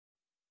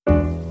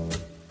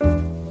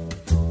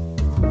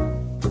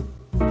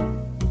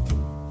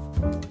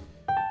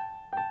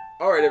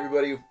right,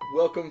 everybody.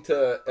 Welcome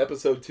to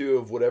episode 2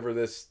 of whatever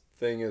this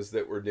thing is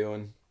that we're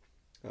doing.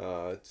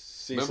 It's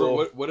Cecil.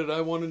 Remember what did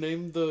I want to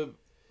name the?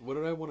 What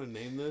did I want to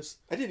name this?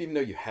 I didn't even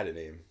know you had a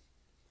name.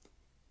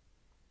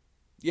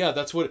 Yeah,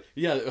 that's what.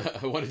 Yeah,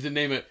 I wanted to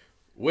name it.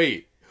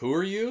 Wait, who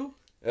are you?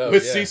 Oh,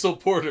 With yeah. Cecil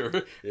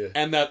Porter Yeah.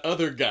 and that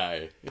other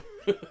guy.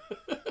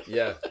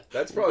 Yeah,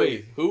 that's probably.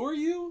 Wait, who are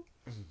you?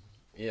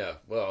 Yeah.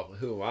 Well,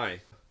 who am I?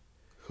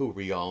 Who are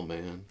we all,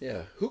 man?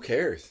 Yeah. Who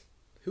cares?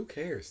 Who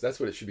cares? That's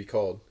what it should be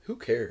called. Who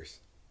cares?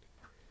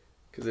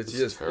 Because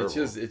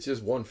it's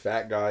just one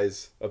fat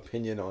guy's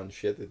opinion on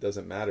shit that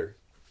doesn't matter.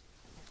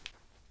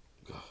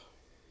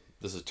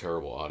 This is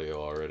terrible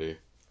audio already.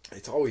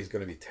 It's always going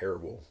to be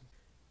terrible.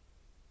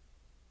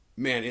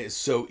 Man, it's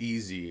so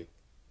easy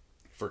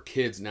for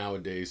kids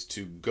nowadays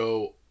to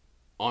go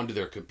onto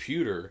their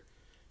computer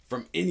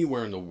from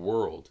anywhere in the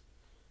world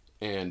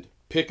and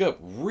pick up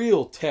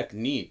real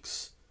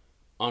techniques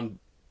on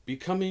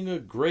becoming a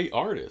great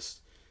artist.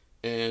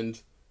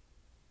 And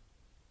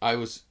I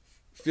was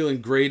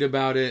feeling great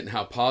about it and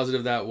how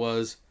positive that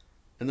was.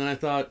 And then I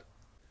thought,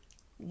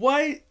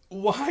 why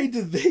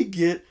do they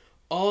get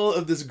all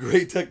of this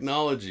great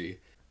technology?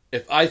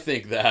 If I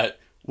think that,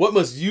 what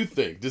must you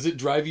think? Does it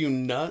drive you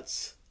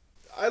nuts?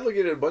 I look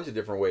at it a bunch of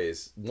different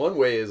ways. One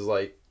way is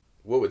like,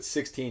 what would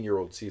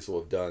 16-year-old Cecil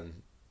have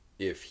done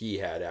if he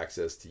had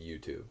access to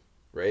YouTube,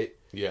 right?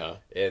 Yeah.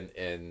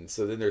 And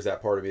so then there's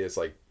that part of me that's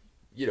like,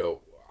 you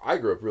know, I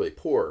grew up really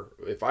poor.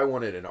 If I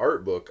wanted an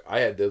art book,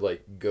 I had to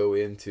like go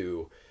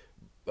into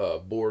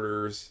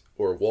Borders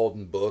or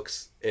Walden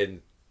Books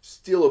and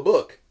steal a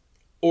book.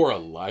 Or a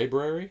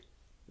library?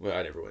 Well,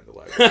 I never went to the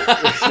library.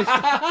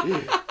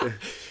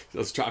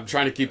 I'm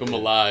trying to keep them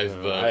alive,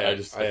 but I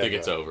think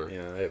it's over.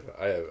 Yeah,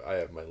 I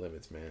have my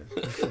limits, man.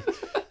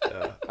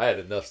 I had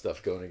enough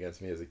stuff going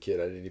against me as a kid.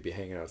 I didn't need to be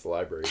hanging out at the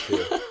library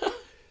too.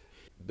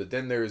 But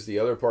then there's the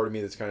other part of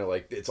me that's kind of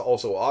like, it's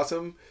also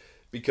awesome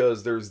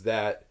because there's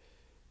that,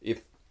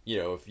 if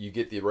you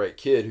get the right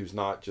kid who's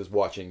not just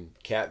watching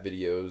cat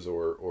videos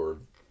or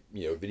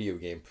video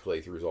game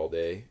playthroughs all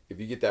day, if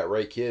you get that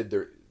right kid,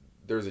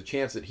 there's a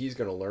chance that he's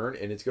going to learn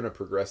and it's going to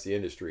progress the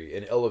industry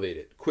and elevate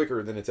it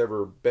quicker than it's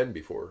ever been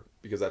before,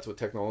 because that's what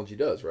technology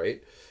does,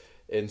 right?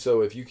 And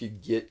so if you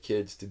could get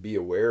kids to be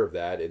aware of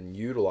that and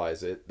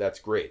utilize it, that's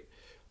great.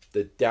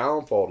 The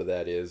downfall to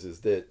that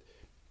is that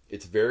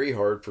it's very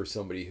hard for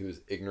somebody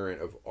who's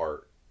ignorant of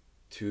art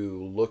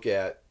to look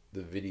at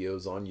the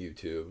videos on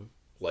YouTube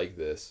like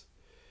this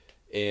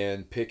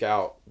and pick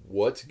out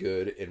what's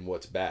good and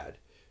what's bad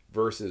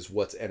versus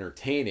what's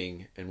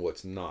entertaining and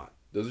what's not.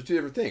 Those are two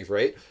different things,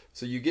 right?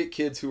 So you get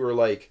kids who are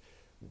like,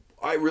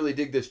 I really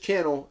dig this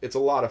channel, it's a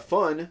lot of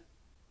fun,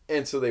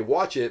 and so they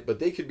watch it, but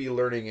they could be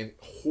learning in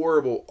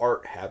horrible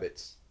art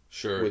habits.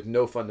 Sure. With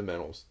no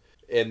fundamentals.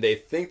 And they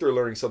think they're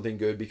learning something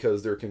good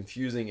because they're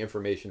confusing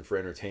information for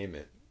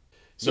entertainment.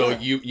 So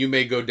yeah. you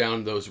may go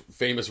down those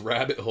famous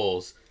rabbit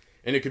holes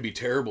and it could be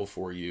terrible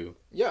for you.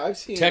 Yeah, I've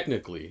seen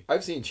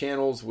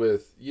channels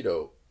with,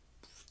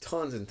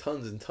 tons and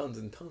tons and tons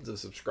and tons of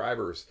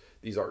subscribers,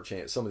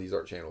 some of these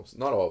art channels,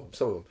 not all of them,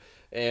 some of them.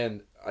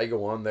 And I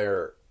go on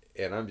there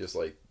and I'm just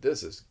like,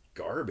 this is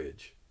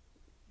garbage,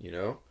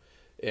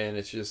 And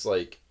it's just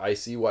like, I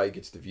see why it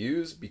gets the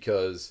views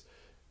because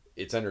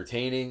it's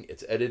entertaining,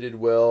 it's edited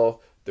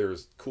well,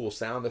 there's cool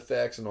sound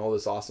effects and all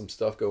this awesome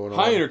stuff going on.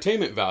 High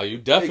entertainment value,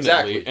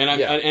 definitely. Exactly.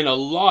 And a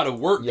lot of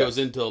work goes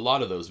into a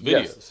lot of those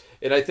videos. Yes.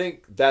 And I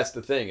think that's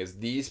the thing, is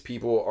these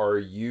people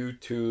are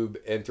YouTube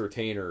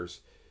entertainers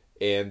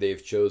and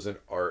they've chosen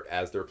art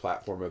as their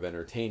platform of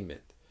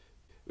entertainment.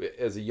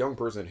 As a young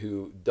person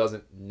who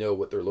doesn't know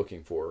what they're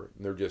looking for,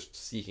 and they're just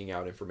seeking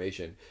out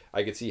information,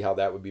 I could see how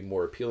that would be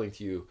more appealing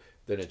to you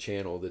than a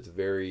channel that's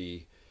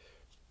very,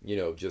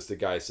 just a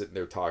guy sitting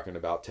there talking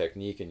about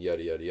technique and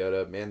yada, yada,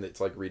 yada. Man,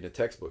 it's like reading a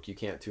textbook. You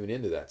can't tune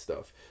into that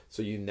stuff.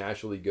 So you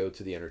naturally go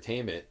to the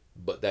entertainment,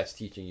 but that's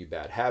teaching you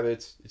bad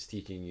habits. It's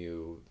teaching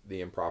you the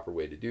improper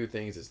way to do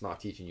things. It's not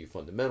teaching you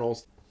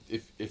fundamentals.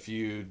 If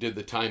you did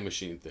the time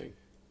machine thing,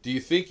 do you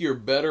think you're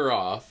better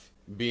off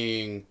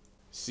being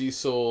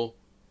Cecil,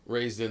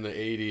 raised in the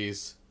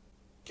 80s,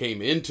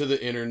 came into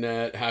the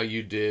internet how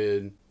you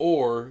did,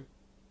 or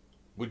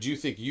would you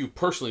think you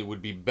personally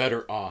would be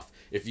better off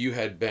if you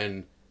had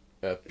been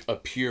a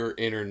pure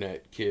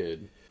internet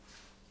kid?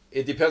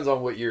 It depends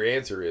on what your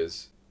answer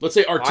is. Let's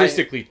say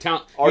artistically,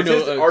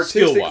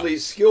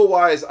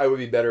 skill-wise, I would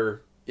be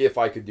better if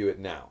I could do it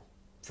now,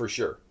 for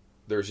sure.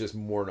 There's just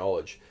more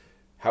knowledge.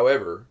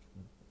 However,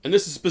 and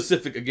this is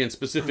specific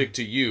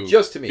to you,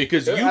 just to me,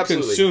 because you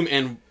absolutely.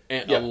 consume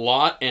a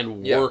lot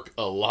and work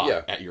a lot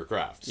at your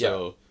craft.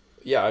 So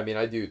yeah, I mean,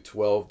 I do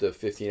 12 to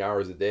 15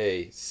 hours a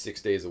day,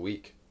 6 days a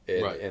week,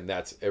 and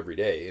that's every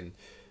day.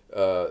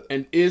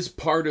 And is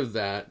part of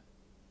that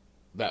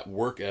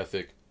work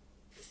ethic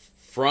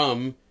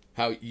from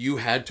how you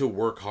had to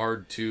work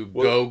hard to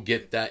go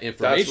get that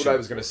information? That's what I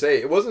was going to say.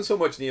 It wasn't so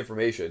much the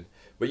information,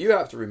 but you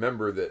have to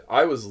remember that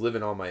I was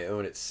living on my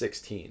own at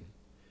 16,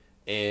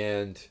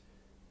 and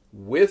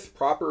with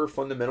proper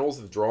fundamentals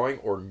of drawing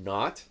or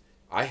not,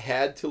 I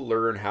had to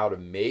learn how to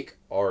make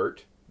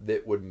art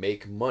that would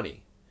make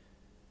money.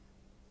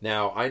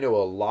 Now, I know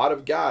a lot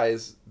of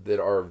guys that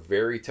are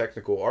very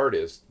technical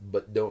artists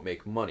but don't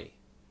make money.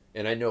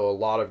 And I know a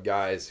lot of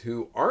guys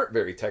who aren't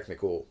very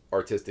technical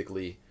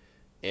artistically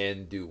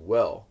and do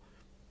well.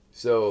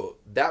 So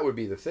that would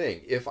be the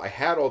thing. If I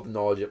had all the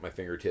knowledge at my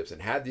fingertips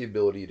and had the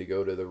ability to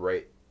go to the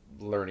right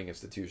learning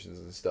institutions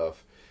and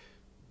stuff,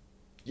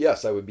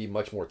 yes, I would be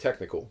much more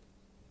technical.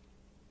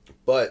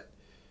 But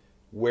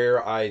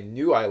where I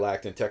knew I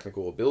lacked in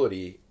technical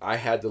ability, I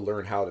had to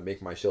learn how to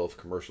make myself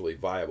commercially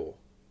viable.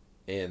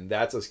 And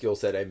that's a skill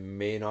set I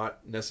may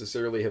not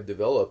necessarily have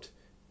developed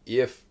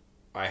if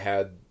I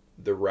had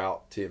the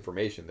route to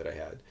information that I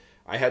had.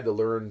 I had to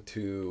learn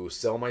to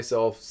sell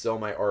myself, sell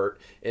my art,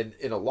 and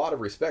in a lot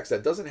of respects,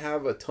 that doesn't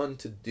have a ton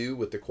to do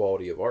with the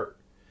quality of art.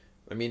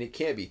 I mean, it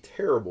can't be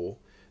terrible,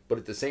 but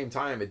at the same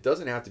time, it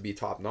doesn't have to be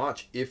top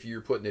notch if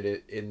you're putting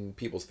it in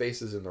people's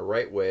faces in the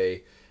right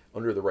way,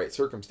 under the right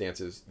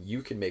circumstances.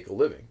 You can make a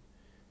living.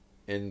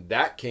 And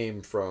that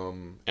came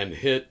from... And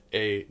hit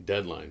a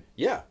deadline.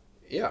 Yeah,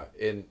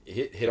 and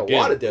hit a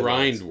lot of deadlines.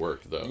 Grind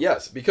work, though.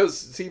 Yes, because,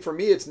 see, for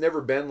me, it's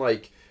never been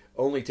like,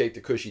 only take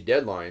the cushy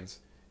deadlines.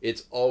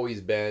 It's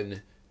always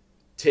been,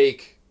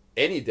 take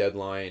any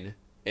deadline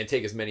and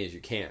take as many as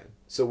you can.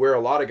 So where a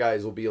lot of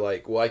guys will be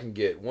like, well, I can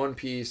get one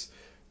piece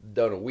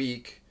done a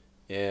week,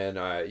 and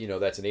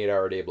that's an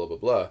 8-hour day, blah, blah,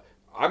 blah.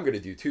 I'm going to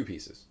do 2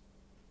 pieces.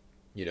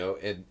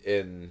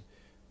 And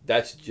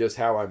that's just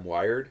how I'm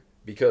wired,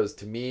 because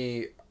to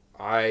me,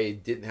 I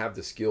didn't have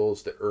the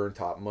skills to earn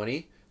top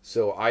money.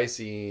 So I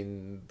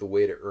seen the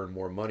way to earn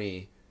more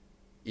money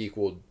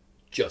equal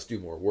just do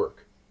more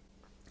work.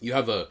 You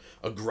have a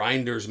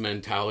grinder's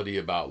mentality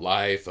about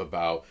life,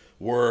 about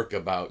work,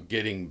 about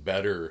getting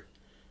better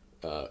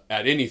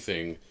at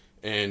anything.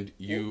 And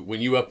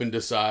when you up and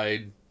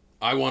decide,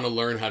 I want to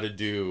learn how to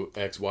do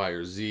X, Y,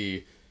 or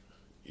Z,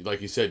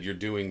 like you said, you're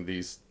doing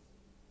these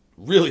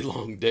really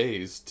long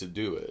days to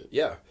do it.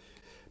 Yeah.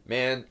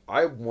 Man,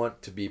 I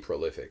want to be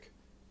prolific.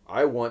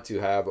 I want to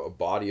have a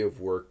body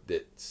of work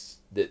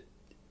that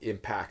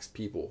impacts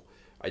people.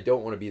 I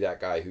don't want to be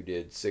that guy who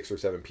did 6 or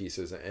 7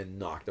 pieces and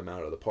knocked them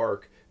out of the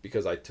park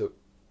because I took,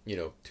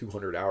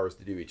 200 hours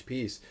to do each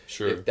piece.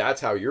 Sure. If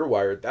that's how you're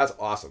wired, that's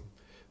awesome.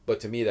 But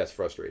to me, that's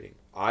frustrating.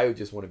 I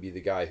just want to be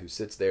the guy who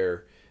sits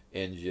there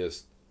and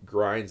just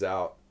grinds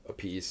out a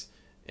piece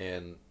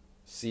and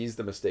sees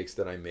the mistakes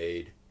that I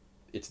made.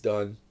 It's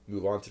done.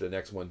 Move on to the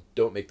next one.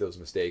 Don't make those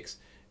mistakes,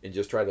 and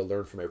just try to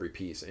learn from every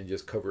piece and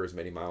just cover as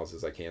many miles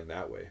as I can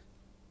that way.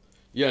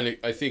 Yeah, and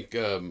I think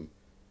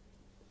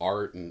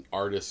art and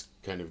artists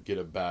kind of get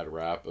a bad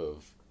rap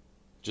of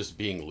just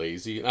being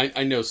lazy.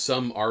 I know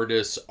some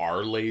artists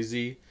are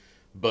lazy,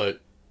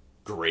 but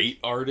great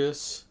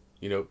artists,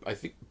 I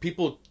think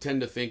people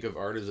tend to think of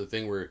art as a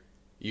thing where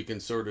you can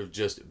sort of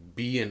just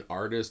be an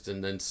artist,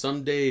 and then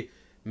someday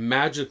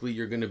magically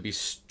you're going to be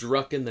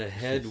struck in the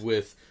head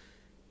with,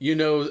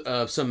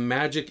 some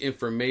magic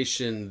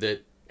information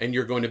and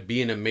you're going to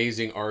be an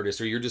amazing artist,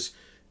 or you're just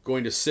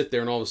going to sit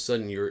there and all of a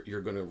sudden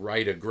you're going to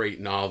write a great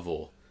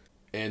novel.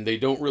 And they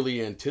don't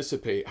really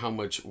anticipate how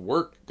much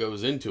work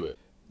goes into it.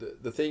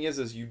 The thing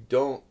is you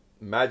don't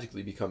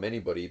magically become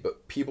anybody,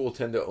 but people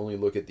tend to only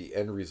look at the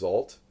end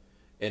result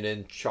and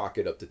then chalk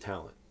it up to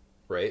talent,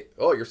 right?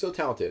 Oh, you're so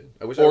talented.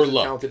 I wish I was as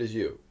talented as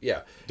you.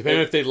 Yeah.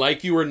 Depending if they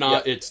like you or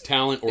not, it's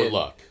talent or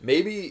luck.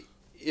 Maybe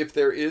if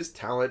there is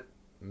talent,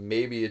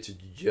 maybe it's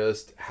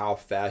just how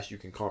fast you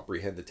can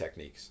comprehend the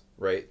techniques,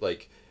 right?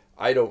 Like,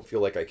 I don't feel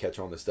like I catch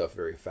on to stuff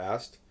very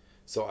fast,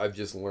 so I've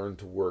just learned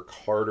to work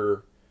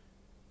harder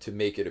to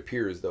make it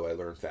appear as though I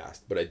learn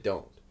fast, but I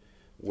don't.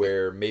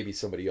 Where maybe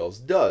somebody else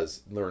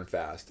does learn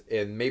fast,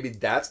 and maybe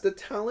that's the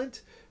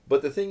talent.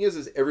 But the thing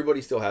is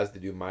everybody still has to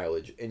do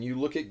mileage. And you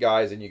look at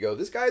guys and you go,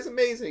 this guy's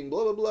amazing,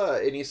 blah, blah, blah,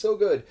 and he's so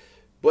good.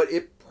 But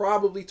it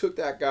probably took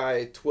that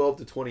guy 12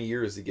 to 20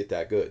 years to get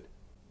that good.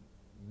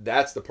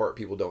 That's the part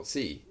people don't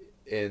see.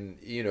 And,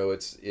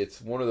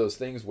 it's one of those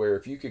things where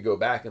if you could go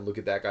back and look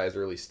at that guy's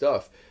early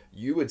stuff,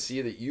 you would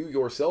see that you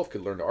yourself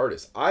could learn to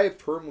artist. I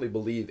firmly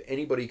believe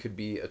anybody could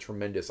be a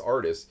tremendous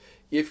artist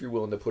if you're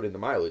willing to put in the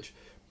mileage.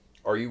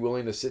 Are you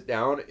willing to sit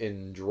down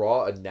and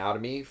draw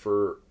anatomy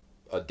for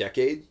a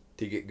decade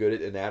to get good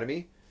at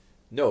anatomy?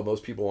 No,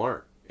 most people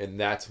aren't. And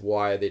that's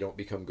why they don't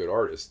become good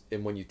artists.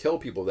 And when you tell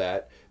people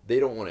that, they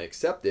don't want to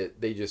accept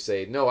it. They just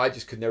say, no, I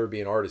just could never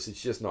be an artist.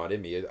 It's just not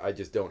in me. I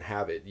just don't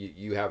have it.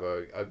 You have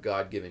a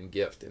God-given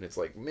gift. And it's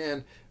like,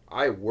 man,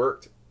 I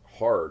worked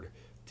hard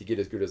to get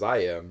as good as I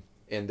am.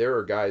 And there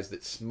are guys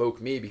that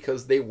smoke me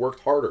because they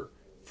worked harder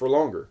for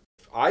longer.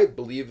 I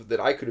believe that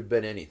I could have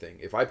been anything.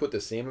 If I put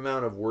the same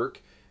amount of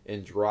work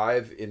and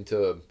drive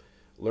into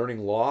learning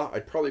law,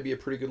 I'd probably be a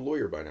pretty good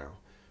lawyer by now.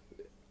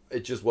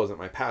 It just wasn't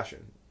my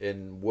passion.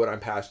 And what I'm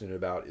passionate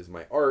about is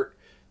my art.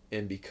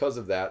 And because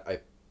of that, I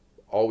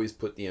always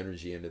put the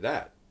energy into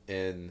that.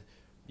 And,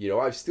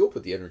 I've still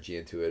put the energy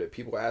into it.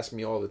 People ask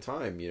me all the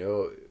time,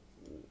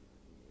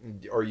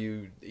 are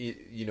you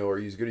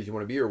as good as you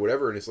want to be or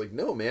whatever? And it's like,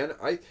 no, man,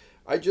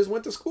 I just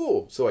went to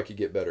school so I could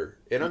get better.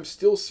 And I'm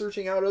still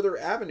searching out other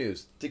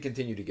avenues to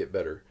continue to get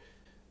better.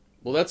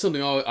 Well, that's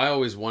something I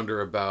always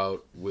wonder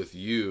about with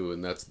you,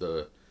 and that's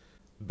the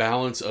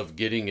balance of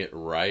getting it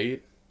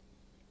right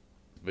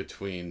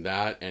between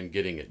that and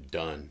getting it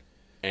done.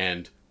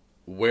 And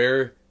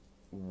where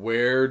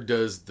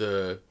does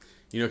the,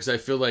 because I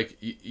feel like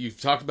you've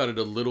talked about it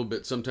a little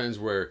bit sometimes,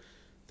 where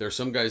there's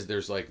some guys,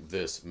 there's like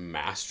this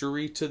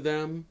mastery to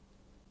them.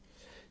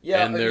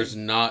 Yeah, and there's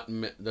not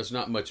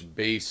much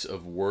base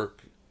of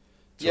work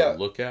to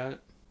look at.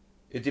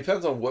 It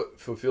depends on what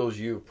fulfills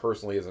you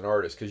personally as an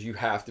artist, because you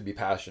have to be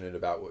passionate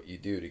about what you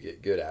do to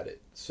get good at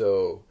it.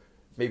 So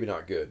maybe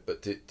not good,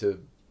 but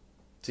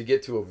to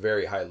get to a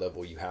very high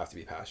level, you have to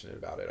be passionate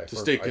about it.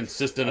 Stay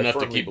consistent enough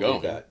to keep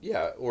going. That.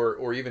 Yeah,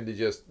 or even to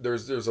just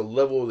there's a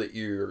level that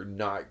you're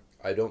not.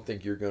 I don't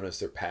think you're going to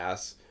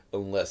surpass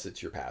unless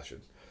it's your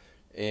passion.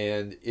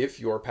 And if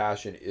your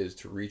passion is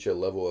to reach a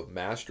level of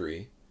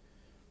mastery,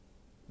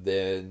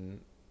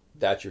 then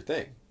that's your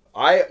thing.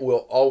 I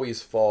will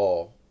always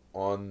fall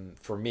on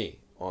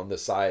the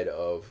side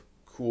of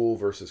cool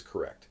versus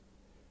correct.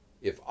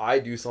 If I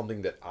do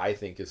something that I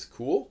think is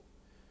cool,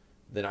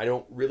 then I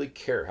don't really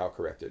care how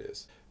correct it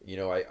is.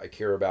 I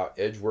care about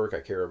edge work, I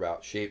care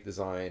about shape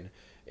design,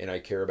 and I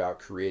care about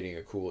creating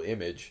a cool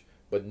image,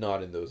 but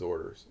not in those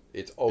orders.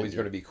 It's always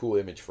going to be cool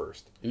image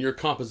first. And you're a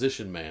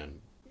composition man.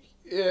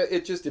 Yeah,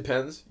 it just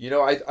depends.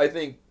 I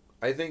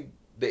think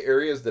the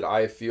areas that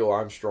I feel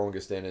I'm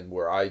strongest in and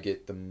where I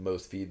get the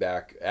most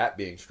feedback at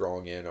being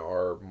strong in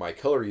are my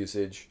color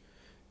usage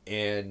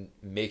and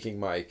making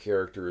my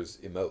characters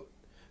emote.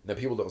 Now,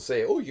 people don't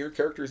say, "Oh, your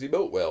characters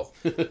emote well,"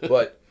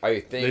 but I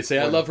think they say,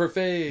 "I love her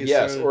face."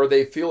 Yes, or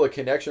they feel a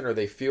connection, or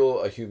they feel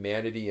a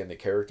humanity in the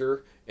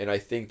character, and I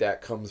think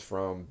that comes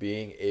from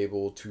being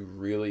able to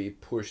really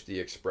push the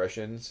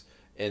expressions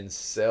and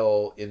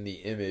sell in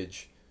the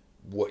image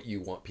what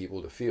you want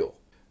people to feel.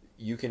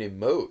 You can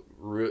emote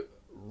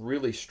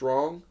really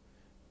strong,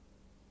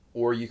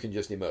 or you can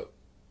just emote.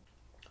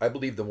 I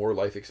believe the more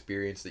life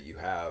experience that you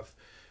have,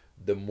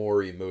 the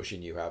more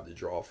emotion you have to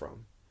draw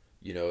from.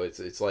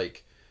 It's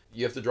like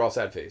you have to draw a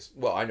sad face.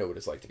 Well, I know what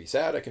it's like to be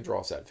sad. I can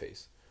draw a sad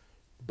face.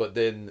 But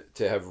then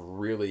to have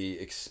really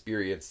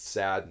experienced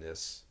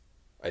sadness,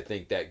 I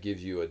think that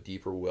gives you a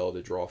deeper well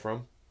to draw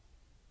from.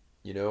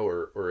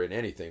 Or in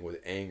anything with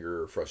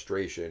anger or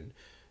frustration,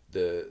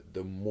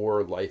 the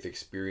more life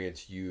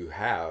experience you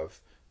have,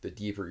 the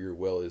deeper your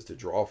well is to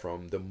draw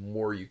from, the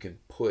more you can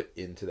put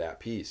into that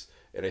piece.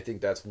 And I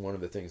think that's one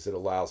of the things that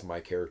allows my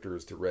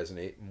characters to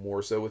resonate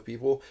more so with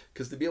people,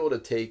 because to be able to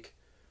take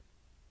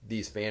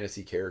these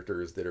fantasy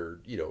characters that are,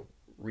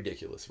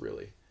 ridiculous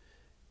really,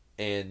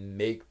 and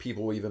make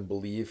people even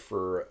believe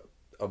for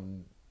a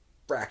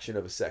fraction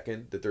of a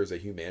second that there's a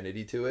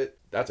humanity to it,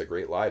 that's a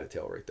great lie to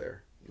tell right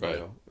there.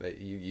 Right.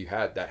 You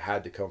had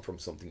to come from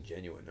something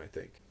genuine, I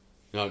think.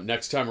 Now,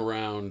 next time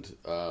around,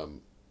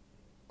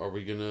 are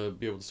we going to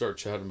be able to start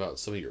chatting about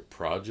some of your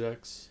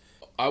projects?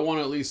 I want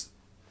to at least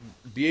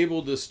be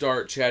able to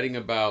start chatting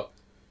about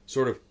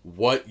sort of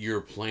what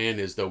your plan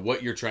is, though,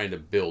 what you're trying to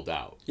build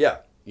out. Yeah.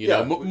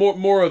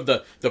 More of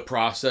the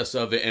process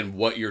of it and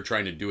what you're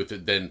trying to do with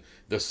it than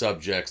the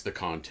subjects, the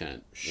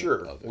content.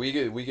 Sure. We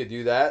could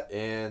do that,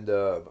 and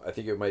I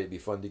think it might be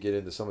fun to get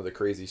into some of the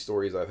crazy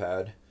stories I've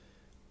had.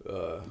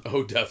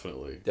 Oh,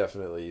 definitely.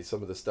 Definitely.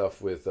 Some of the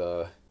stuff with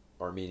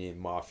Armenian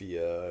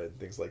mafia and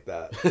things like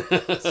that.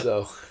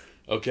 So,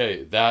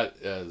 okay, that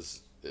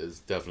is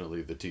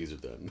definitely the teaser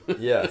then.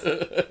 Yes.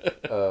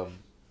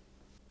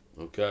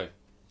 Okay.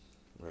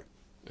 Right.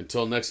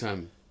 Until next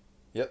time.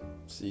 Yep.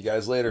 See you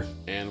guys later.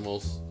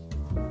 Animals.